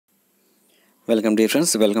Welcome dear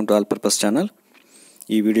friends, welcome to all purpose channel.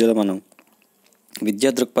 ఈ వీడియోలో మనం విద్యా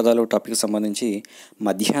దృక్పథాలు టాపిక్ సంబంధించి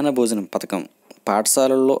మధ్యాహ్న భోజనం పథకం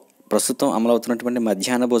పాఠశాలల్లో ప్రస్తుతం అమలవుతున్నటువంటి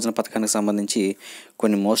మధ్యాహ్న భోజన పథకానికి సంబంధించి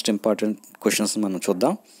కొన్ని మోస్ట్ ఇంపార్టెంట్ క్వశ్చన్స్ మనం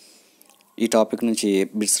చూద్దాం. ఈ టాపిక్ నుంచి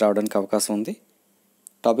బిట్స్ రావడానికి అవకాశం ఉంది.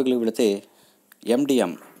 టాపిక్లో వెళితే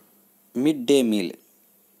MDM మిడ్ డే మీల్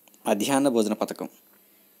మధ్యాహ్న భోజన పథకం,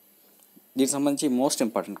 దీనికి సంబంధించి మోస్ట్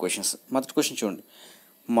ఇంపార్టెంట్ క్వశ్చన్స్. మొదటి క్వశ్చన్ చూడండి.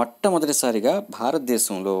 మొట్టమొదటిసారిగా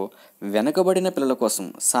భారతదేశంలో వెనుకబడిన పిల్లల కోసం,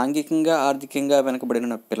 సాంఘికంగా ఆర్థికంగా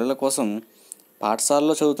వెనుకబడిన పిల్లల కోసం,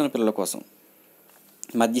 పాఠశాలలో చదువుతున్న పిల్లల కోసం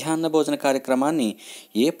మధ్యాహ్న భోజన కార్యక్రమాన్ని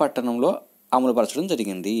ఏ పట్టణంలో అమలుపరచడం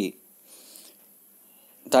జరిగింది?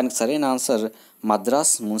 దానికి సరైన answer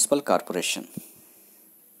Madras municipal corporation.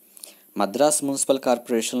 Madras municipal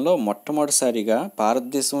కార్పొరేషన్లో మొట్టమొదటిసారిగా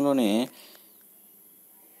భారతదేశంలోనే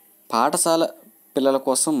పాఠశాల పిల్లల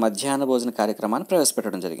కోసం మధ్యాహ్న భోజన కార్యక్రమాన్ని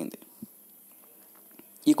ప్రవేశపెట్టడం జరిగింది.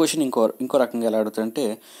 ఈ క్వశ్చన్ ఇంకో రకంగా ఎలా అడుగుతుందంటే,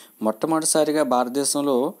 మొట్టమొదటిసారిగా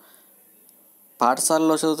భారతదేశంలో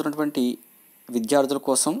పాఠశాలలో చదువుతున్నటువంటి విద్యార్థుల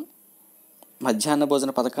కోసం మధ్యాహ్న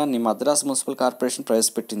భోజన పథకాన్ని మద్రాస్ మున్సిపల్ కార్పొరేషన్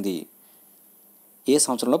ప్రవేశపెట్టింది, ఏ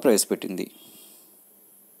సంవత్సరంలో ప్రవేశపెట్టింది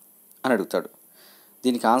అని అడుగుతాడు.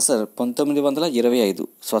 దీనికి ఆన్సర్ 1925.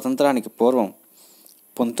 స్వతంత్రానికి పూర్వం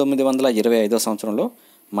 1925 సంవత్సరంలో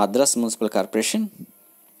మద్రాస్ మున్సిపల్ కార్పొరేషన్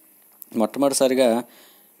మొట్టమొదటిసారిగా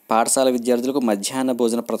పాఠశాల విద్యార్థులకు మధ్యాహ్న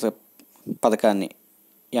భోజన పథకాన్ని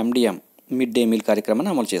MDM మిడ్ డే మీల్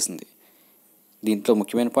కార్యక్రమాన్ని అమలు చేసింది. దీంట్లో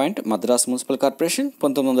ముఖ్యమైన పాయింట్ మద్రాస్ మున్సిపల్ కార్పొరేషన్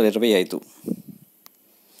 1925.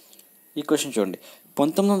 ఈ క్వశ్చన్ చూడండి.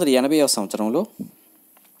 1980వ సంవత్సరంలో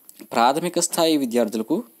ప్రాథమిక స్థాయి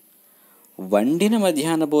విద్యార్థులకు వండిన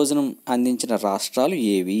మధ్యాహ్న భోజనం అందించిన రాష్ట్రాలు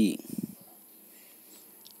ఏవి?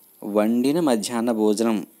 వండిన మధ్యాహ్న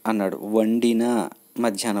భోజనం అన్నాడు. వండిన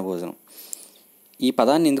మధ్యాహ్న భోజనం ఈ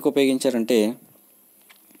పదాన్ని ఎందుకు ఉపయోగించారంటే,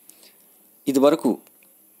 ఇదివరకు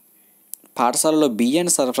పాఠశాలలో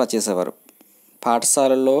బియ్యాన్ని సరఫరా చేసేవారు.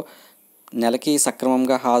 పాఠశాలల్లో నెలకి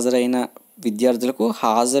సక్రమంగా హాజరైన విద్యార్థులకు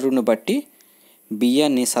హాజరును బట్టి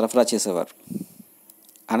బియ్యాన్ని సరఫరా చేసేవారు.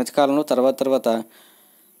 అనతి కాలంలో తర్వాత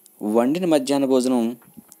వండిన మధ్యాహ్న భోజనం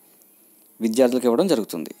విద్యార్థులకు ఇవ్వడం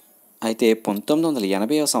జరుగుతుంది. అయితే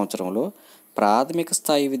 1980వ సంవత్సరంలో ప్రాథమిక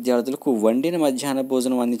స్థాయి విద్యార్థులకు వండిన మధ్యాహ్న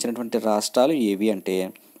భోజనం అందించినటువంటి రాష్ట్రాలు ఏవి అంటే,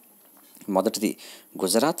 మొదటిది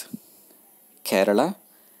గుజరాత్, కేరళ,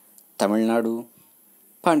 తమిళనాడు,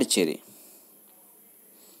 పాండిచ్చేరి,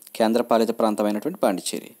 కేంద్రపాలిత ప్రాంతమైనటువంటి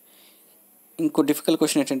పాండిచ్చేరి. ఇంకో డిఫికల్ట్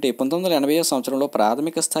క్వశ్చన్ ఏంటంటే, 1980వ సంవత్సరంలో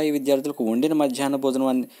ప్రాథమిక స్థాయి విద్యార్థులకు వండిన మధ్యాహ్న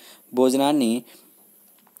భోజనాన్ని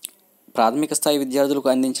ప్రాథమిక స్థాయి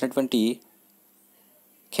విద్యార్థులకు అందించినటువంటి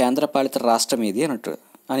కేంద్రపాలిత రాష్ట్రం ఏది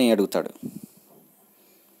అని అడుగుతాడు.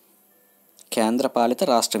 కేంద్రపాలిత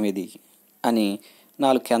రాష్ట్రం ఏది అని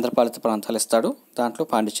 4 కేంద్రపాలిత ప్రాంతాలు ఇస్తాడు. దాంట్లో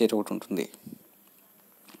పాండిచ్చేరి ఒకటి ఉంటుంది.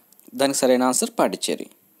 దానికి సరైన ఆన్సర్ పాండిచ్చేరి.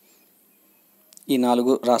 ఈ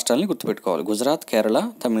 4 రాష్ట్రాలని గుర్తుపెట్టుకోవాలి: గుజరాత్, కేరళ,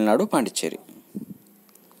 తమిళనాడు, పాండిచ్చేరి.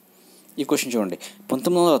 ఈ క్వశ్చన్ చూడండి.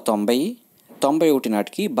 1991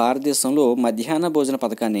 నాటికి భారతదేశంలో మధ్యాహ్న భోజన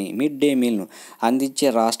పథకాన్ని మిడ్ డే మీల్ను అందించే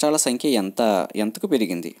రాష్ట్రాల సంఖ్య ఎంతకు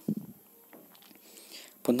పెరిగింది?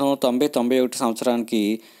 1991 సంవత్సరానికి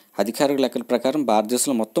అధికారిక లెక్కల ప్రకారం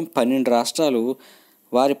భారతదేశంలో మొత్తం 12 రాష్ట్రాలు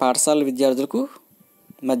వారి పాఠశాల విద్యార్థులకు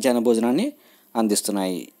మధ్యాహ్న భోజనాన్ని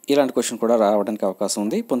అందిస్తున్నాయి. ఇలాంటి క్వశ్చన్ కూడా రావడానికి అవకాశం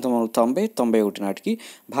ఉంది. 1991 నాటికి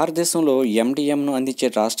భారతదేశంలో MDMను అందించే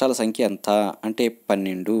రాష్ట్రాల సంఖ్య ఎంత అంటే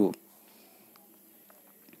 12.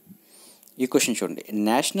 ఈ క్వశ్చన్ చూడండి.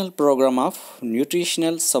 National programme of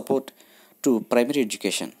nutritional support to primary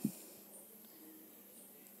education.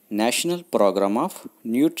 National programme of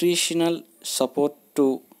nutritional support to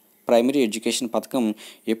primary education పథకం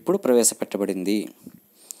ఎప్పుడు ప్రవేశపెట్టబడింది?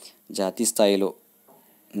 జాతీయ స్థాయిలో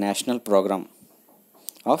national programme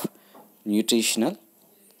of nutritional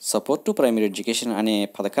support to primary education అనే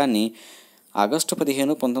పథకాన్ని ఆగస్టు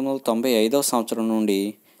 15, 1995 సంవత్సరం నుండి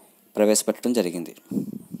ప్రవేశపెట్టడం జరిగింది.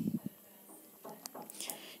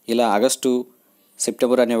 ఇలా ఆగస్టు,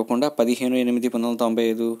 సెప్టెంబర్ అని ఇవ్వకుండా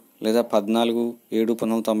 15/8/1995 లేదా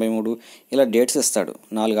 14/7/1993 ఇలా డేట్స్ ఇస్తాడు.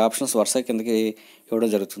 4 ఆప్షన్స్ వరుస కిందకి ఇవ్వడం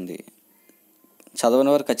జరుగుతుంది. చదవని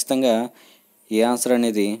వారు ఖచ్చితంగా ఏ ఆన్సర్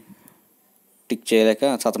అనేది టిక్ చేయలేక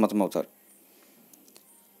సతమతం అవుతారు.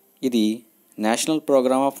 ఇది national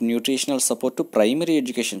programme of nutritional support to primary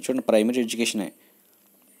education. చూడండి, ప్రైమరీ ఎడ్యుకేషనే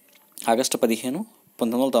ఆగస్టు 15,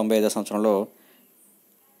 1995 సంవత్సరంలో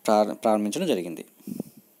ప్రారంభించడం జరిగింది.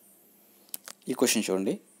 ఈ క్వశ్చన్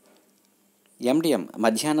చూడండి. MDM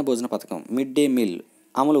మధ్యాహ్న భోజన పథకం మిడ్ డే మీల్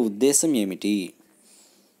అమలు ఉద్దేశం ఏమిటి?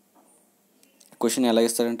 క్వశ్చన్ ఎలా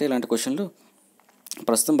ఇస్తారంటే, ఇలాంటి క్వశ్చన్లు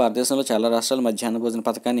ప్రస్తుతం భారతదేశంలో చాలా రాష్ట్రాలు మధ్యాహ్న భోజన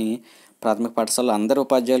పథకాన్ని ప్రాథమిక పాఠశాలలో అందరి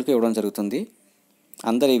ఉపాధ్యాయులకు ఇవ్వడం జరుగుతుంది,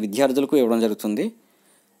 అందరి విద్యార్థులకు ఇవ్వడం జరుగుతుంది.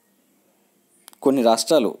 కొన్ని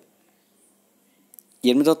రాష్ట్రాలు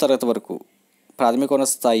 8వ తరగతి వరకు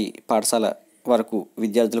ప్రాథమికోన్నత స్థాయి పాఠశాల వరకు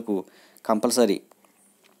విద్యార్థులకు కంపల్సరీ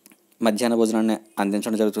మధ్యాహ్న భోజనాన్ని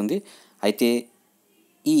అందించడం జరుగుతుంది. అయితే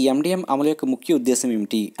ఈ ఎండిఎం అమలు యొక్క ముఖ్య ఉద్దేశం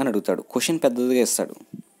ఏమిటి అని అడుగుతాడు. క్వశ్చన్ పెద్దదిగా ఇస్తాడు,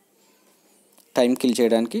 టైం కిల్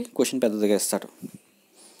చేయడానికి క్వశ్చన్ పెద్దదిగా ఇస్తాడు.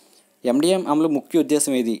 ఎండిఎం అమలు ముఖ్య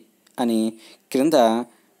ఉద్దేశం ఏది అని క్రింద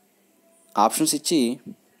ఆప్షన్స్ ఇచ్చి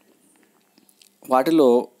వాటిలో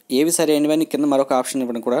ఏవి సరైనవని కింద మరొక ఆప్షన్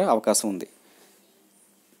ఇవ్వడం కూడా అవకాశం ఉంది.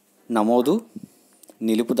 నమోదు,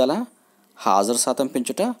 నిలుపుదల, హాజరు శాతం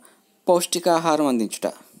పెంచుట, పౌష్టికాహారం అందించుట.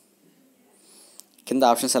 కింద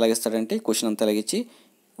ఆప్షన్స్ ఎలాగిస్తాడంటే క్వశ్చన్ అంతా ఎలాగిచ్చి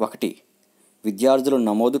 1 విద్యార్థుల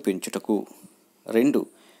నమోదు పెంచుటకు, 2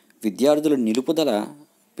 విద్యార్థుల నిలుపుదల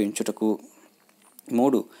పెంచుటకు,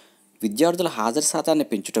 3 విద్యార్థుల హాజరు శాతాన్ని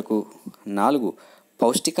పెంచుటకు, 4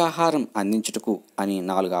 పౌష్టికాహారం అందించుటకు అని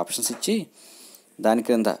 4 ఆప్షన్స్ ఇచ్చి దాని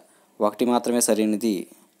క్రింద 1 మాత్రమే సరైనది,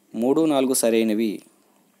 3, 4 సరైనవి,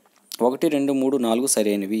 1, 2, 3, 4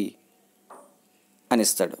 సరైనవి అని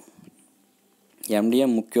ఇస్తాడు.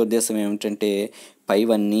 ఎండిఎం ముఖ్యోద్దేశం ఏమిటంటే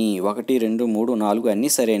పైవన్నీ 1, 2, 3, 4 అన్నీ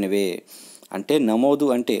సరైనవే. అంటే నమోదు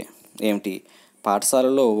అంటే ఏమిటి?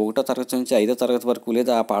 పాఠశాలలో 1వ తరగతి నుంచి 5వ తరగతి వరకు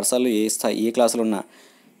లేదా ఆ పాఠశాలలో ఏ క్లాసులు ఉన్నా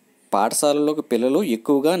పాఠశాలలోకి పిల్లలు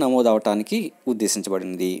ఎక్కువగా నమోదు అవటానికి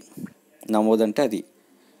ఉద్దేశించబడింది. నమోదు అంటే అది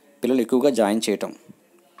పిల్లలు ఎక్కువగా జాయిన్ చేయటం.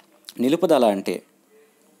 నిలుపుదల అంటే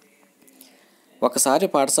ఒకసారి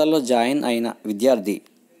పాఠశాలలో జాయిన్ అయిన విద్యార్థి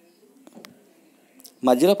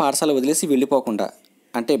మధ్యలో పాఠశాల వదిలేసి వెళ్ళిపోకుండా,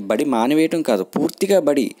 అంటే బడి మానివేయటం కాదు, పూర్తిగా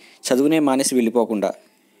బడి చదువునే మానేసి వెళ్ళిపోకుండా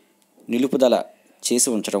నిలుపుదల చేసి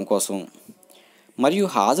ఉంచడం కోసం. మరియు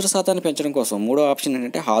హాజరు శాతాన్ని పెంచడం కోసం. 3వ ఆప్షన్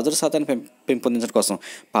ఏంటంటే హాజరు శాతాన్ని పెంపొందించడం కోసం.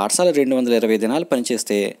 పాఠశాల 220 దినాలు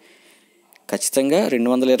పనిచేస్తే ఖచ్చితంగా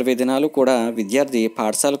 220 దినాలు కూడా విద్యార్థి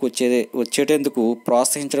పాఠశాలకు వచ్చేటందుకు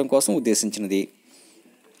ప్రోత్సహించడం కోసం ఉద్దేశించినది.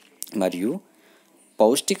 మరియు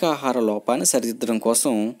పౌష్టికాహార లోపాన్ని సరిదిద్దడం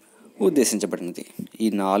కోసం ఉద్దేశించబడినది. ఈ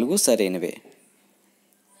 4 సరైనవే.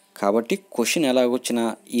 కాబట్టి క్వశ్చన్ ఎలాగొచ్చినా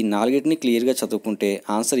ఈ 4టిని క్లియర్గా చదువుకుంటే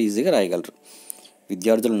ఆన్సర్ ఈజీగా రాయగలరు.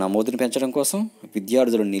 విద్యార్థుల నమోదును పెంచడం కోసం,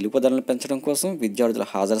 విద్యార్థుల నిలుపుదలను పెంచడం కోసం, విద్యార్థుల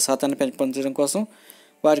హాజరు శాతాన్ని పెంచడం కోసం,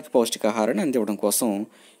 వారికి పౌష్టికాహారాన్ని అందివ్వడం కోసం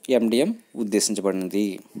ఎండిఎం ఉద్దేశించబడినది.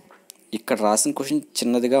 ఇక్కడ రాసిన క్వశ్చన్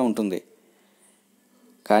చిన్నదిగా ఉంటుంది,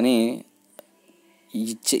 కానీ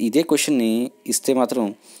ఇదే క్వశ్చన్ని ఇస్తే మాత్రం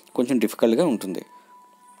కొంచెం డిఫికల్ట్గా ఉంటుంది.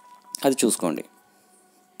 అది చూసుకోండి.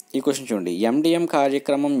 ఈ క్వశ్చన్ చూడండి. ఎండిఎం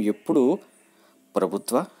కార్యక్రమం ఎప్పుడు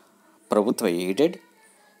ప్రభుత్వ ఎయిడెడ్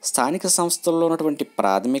స్థానిక సంస్థల్లో ఉన్నటువంటి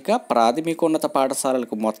ప్రాథమికోన్నత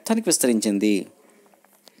పాఠశాలలకు మొత్తానికి విస్తరించింది.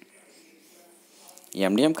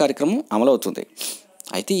 ఎండిఎం కార్యక్రమం అమలవుతుంది.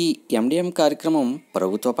 అయితే ఈ ఎండిఎం కార్యక్రమం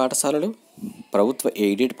ప్రభుత్వ పాఠశాలలు, ప్రభుత్వ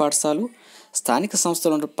ఎయిడెడ్ పాఠశాలలు, స్థానిక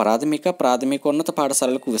సంస్థల ప్రాథమికోన్నత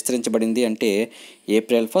పాఠశాలలకు విస్తరించబడింది అంటే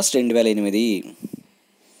ఏప్రిల్ 1, 2008.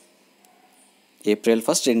 ఏప్రిల్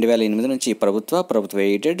 1, 2008 నుంచి ప్రభుత్వ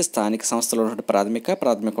ఎయిడెడ్ స్థానిక సంస్థలో ఉన్న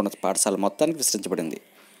ప్రాథమికోన్నత పాఠశాల మొత్తానికి విస్తరించబడింది.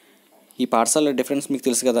 ఈ పాఠశాల డిఫరెన్స్ మీకు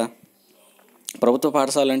తెలుసు కదా. ప్రభుత్వ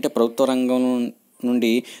పాఠశాల అంటే ప్రభుత్వ రంగం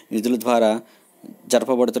నుండి నిధుల ద్వారా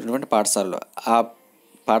జరపబడుతున్నటువంటి పాఠశాలలు. ఆ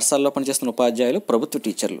పాఠశాలలో పనిచేస్తున్న ఉపాధ్యాయులు ప్రభుత్వ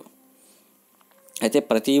టీచర్లు. అయితే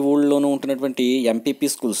ప్రతి ఊళ్ళోనూ ఉంటున్నటువంటి ఎంపీపీ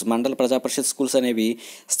స్కూల్స్, మండల ప్రజాపరిషత్ స్కూల్స్ అనేవి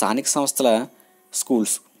స్థానిక సంస్థల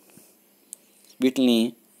స్కూల్స్. వీటిని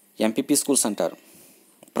ఎంపీపీ స్కూల్స్ అంటారు.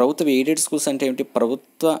 ప్రభుత్వ ఎయిడెడ్ స్కూల్స్ అంటే ఏమిటి?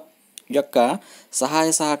 ప్రభుత్వ యొక్క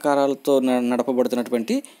సహాయ సహకారాలతో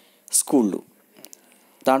నడపబడుతున్నటువంటి స్కూళ్ళు.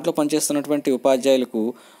 దాంట్లో పనిచేస్తున్నటువంటి ఉపాధ్యాయులకు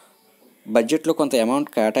బడ్జెట్లో కొంత అమౌంట్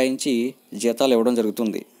కేటాయించి జీతాలు ఇవ్వడం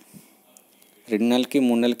జరుగుతుంది. 2 నెలలకి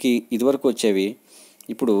 3 నెలలకి ఇదివరకు వచ్చేవి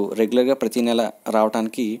ఇప్పుడు రెగ్యులర్గా ప్రతి నెల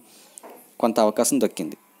రావడానికి కొంత అవకాశం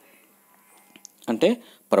దక్కింది. అంటే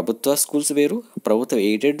ప్రభుత్వ స్కూల్స్ వేరు, ప్రభుత్వ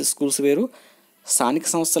ఎయిడెడ్ స్కూల్స్ వేరు, స్థానిక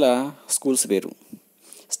సంస్థల స్కూల్స్ వేరు.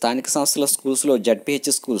 స్థానిక సంస్థల స్కూల్స్లో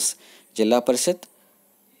జడ్పీహెచ్ స్కూల్స్, జిల్లా పరిషత్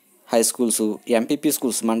హై స్కూల్స్, ఎంపీపీ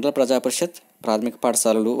స్కూల్స్, మండల ప్రజాపరిషత్ ప్రాథమిక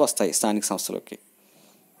పాఠశాలలు వస్తాయి స్థానిక సంస్థలోకి.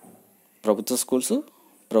 ప్రభుత్వ స్కూల్స్,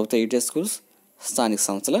 ప్రభుత్వ ఎయిడెడ్ స్కూల్స్, స్థానిక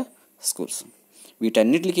సంస్థల స్కూల్స్.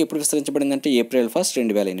 వీటన్నిటికి ఎప్పుడు విస్తరించబడిందంటే ఏప్రిల్ 1,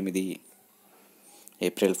 2008.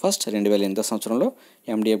 ఏప్రిల్ 1, 2008 సంవత్సరంలో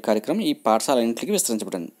ఎండిఎం కార్యక్రమం ఈ పాఠశాలన్నింటికి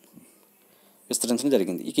విస్తరించడం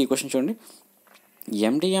జరిగింది. ఈ క్వశ్చన్ చూడండి.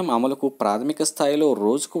 ఎండిఎం అమలుకు ప్రాథమిక స్థాయిలో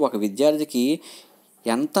రోజుకు ఒక విద్యార్థికి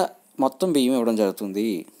ఎంత మొత్తం బియ్యం ఇవ్వడం జరుగుతుంది?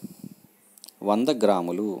 100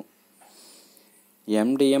 గ్రాములు.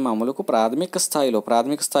 ఎండిఎం అమలుకు ప్రాథమిక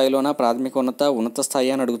స్థాయిలోనా ఉన్నత స్థాయి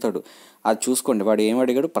అని అడుగుతాడు. అది చూసుకోండి, వాడు ఏం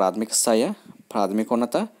అడిగాడు? ప్రాథమిక స్థాయి,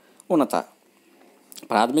 ఉన్నత.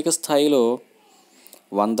 ప్రాథమిక స్థాయిలో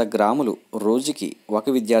 100 గ్రాములు రోజుకి ఒక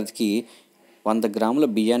విద్యార్థికి 100 గ్రాముల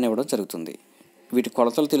బియ్యాన్ని ఇవ్వడం జరుగుతుంది. వీటి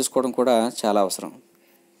కొలతలు తెలుసుకోవడం కూడా చాలా అవసరం.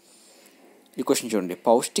 ఈ క్వశ్చన్ చూడండి.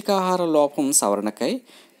 పౌష్టికాహార లోపం సవరణకై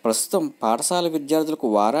ప్రస్తుతం పాఠశాల విద్యార్థులకు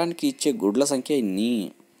వారానికి ఇచ్చే గుడ్ల సంఖ్య ఎన్ని?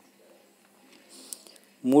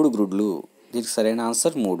 3 గుడ్లు. దీనికి సరైన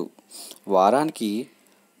ఆన్సర్ 3. వారానికి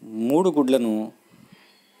 3 గుడ్లను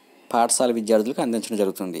పాఠశాల విద్యార్థులకు అందించడం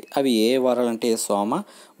జరుగుతుంది. అవి ఏ వారాలంటే సోమ,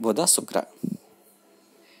 బుధ,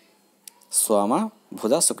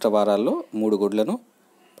 శుక్రవారాల్లో 3 గుడ్లను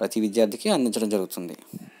ప్రతి విద్యార్థికి అందించడం జరుగుతుంది.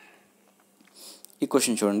 ఈ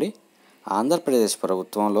క్వశ్చన్ చూడండి. ఆంధ్రప్రదేశ్లో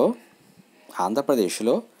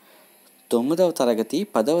 9వ తరగతి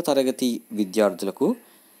 10వ తరగతి విద్యార్థులకు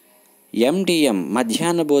ఎండిఎం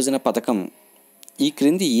మధ్యాహ్న భోజన పథకం ఈ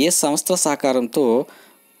క్రింది ఏ సంస్థ సహకారంతో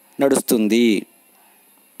నడుస్తుంది?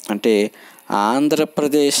 అంటే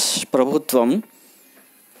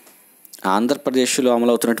ఆంధ్రప్రదేశ్లో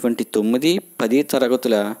అమలవుతున్నటువంటి 9, 10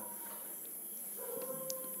 తరగతుల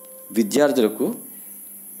విద్యార్థులకు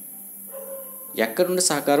ఎక్కడి నుండి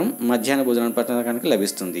సహకారం మధ్యాహ్న భోజన పథకానికి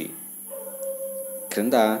లభిస్తుంది?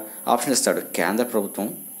 క్రింద ఆప్షన్ ఇస్తాడు. కేంద్ర ప్రభుత్వం,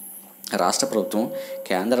 రాష్ట్ర ప్రభుత్వం,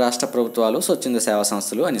 కేంద్ర రాష్ట్ర ప్రభుత్వాలు, స్వచ్ఛంద సేవా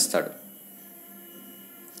సంస్థలు అని ఇస్తాడు.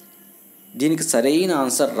 దీనికి సరైన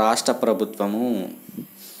ఆన్సర్ రాష్ట్ర ప్రభుత్వము.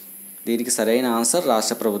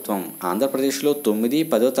 ఆంధ్రప్రదేశ్లో 9,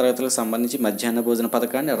 10వ తరగతులకు సంబంధించి మధ్యాహ్న భోజన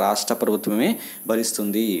పథకాన్ని రాష్ట్ర ప్రభుత్వమే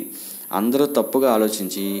భరిస్తుంది. అందరూ తప్పుగా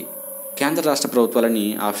ఆలోచించి కేంద్ర రాష్ట్ర ప్రభుత్వాలని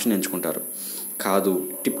ఆప్షన్ ఎంచుకుంటారు. కాదు,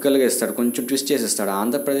 టిపికల్గా ఇస్తాడు, కొంచెం ట్విస్ట్ చేసి ఇస్తాడు.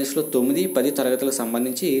 ఆంధ్రప్రదేశ్లో 9, 10 తరగతులకు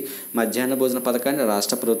సంబంధించి మధ్యాహ్న భోజన పథకాన్ని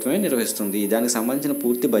రాష్ట్ర ప్రభుత్వమే నిర్వహిస్తుంది. దానికి సంబంధించిన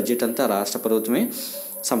పూర్తి బడ్జెట్ అంతా రాష్ట్ర ప్రభుత్వమే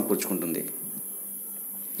సమకూర్చుకుంటుంది.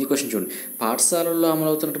 ఈ క్వశ్చన్ చూడండి. పాఠశాలల్లో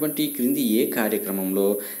అమలవుతున్నటువంటి క్రింది ఏ కార్యక్రమంలో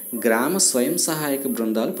గ్రామ స్వయం సహాయక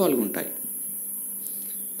బృందాలు పాల్గొంటాయి?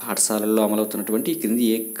 పాఠశాలల్లో అమలవుతున్నటువంటి క్రింది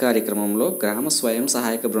ఏ కార్యక్రమంలో గ్రామ స్వయం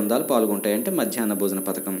సహాయక బృందాలు పాల్గొంటాయి అంటే మధ్యాహ్న భోజన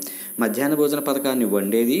పథకం. మధ్యాహ్న భోజన పథకాన్ని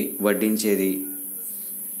వడ్డించేది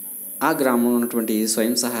ఆ గ్రామంలో ఉన్నటువంటి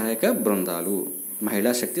స్వయం సహాయక బృందాలు,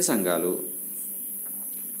 మహిళా శక్తి సంఘాలు.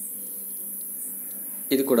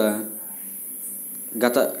 ఇది కూడా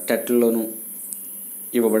గత టెట్లలోనూ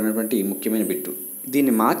ఇవ్వబడినటువంటి ముఖ్యమైన బిట్టు.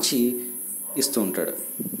 దీన్ని మార్చి ఇస్తూ ఉంటాడు.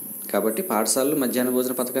 కాబట్టి పాఠశాలలో మధ్యాహ్న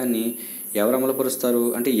భోజన పథకాన్ని ఎవరు అమలుపరుస్తారు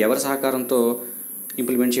అంటే ఎవరి సహకారంతో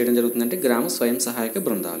ఇంప్లిమెంట్ చేయడం జరుగుతుందంటే గ్రామ స్వయం సహాయక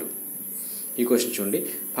బృందాలు. ఈ క్వశ్చన్ చూడండి.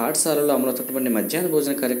 పాఠశాలలో అమలవుతున్నటువంటి మధ్యాహ్న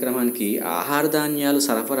భోజన కార్యక్రమానికి ఆహార ధాన్యాలు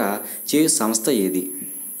సరఫరా చేయు సంస్థ ఏది?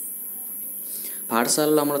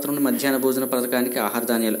 పాఠశాలలో అమలవుతున్న మధ్యాహ్న భోజన పథకానికి ఆహార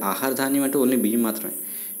ధాన్యం అంటే ఓన్లీ బియ్యం మాత్రమే.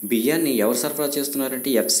 బియ్యాన్ని ఎవరు సరఫరా చేస్తున్నారంటే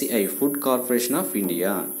FCI, ఫుడ్ కార్పొరేషన్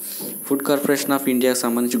ఆఫ్ ఇండియాకి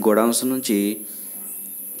సంబంధించి గోడౌన్స్ నుంచి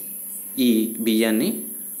ఈ బియ్యాన్ని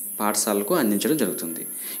పాఠశాలకు అందించడం జరుగుతుంది.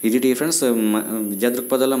 ఇది డిఫరెన్స్. విద్యా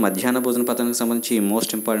దృక్పథంలో మధ్యాహ్న భోజన పథకానికి సంబంధించి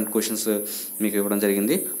మోస్ట్ ఇంపార్టెంట్ క్వశ్చన్స్ మీకు ఇవ్వడం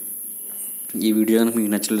జరిగింది. ఈ వీడియో కనుక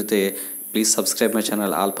మీకు నచ్చినట్లయితే please subscribe my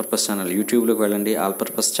channel, all purpose channel. యూట్యూబ్లోకి వెళ్ళండి, ఆల్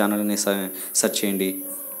పర్పస్ ఛానల్ అని సెర్చ్ చేయండి.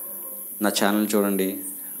 నా ఛానల్ చూడండి.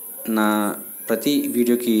 నా ప్రతి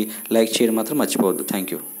వీడియోకి లైక్ చేయడం మాత్రం మర్చిపోవద్దు.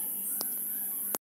 Thank you.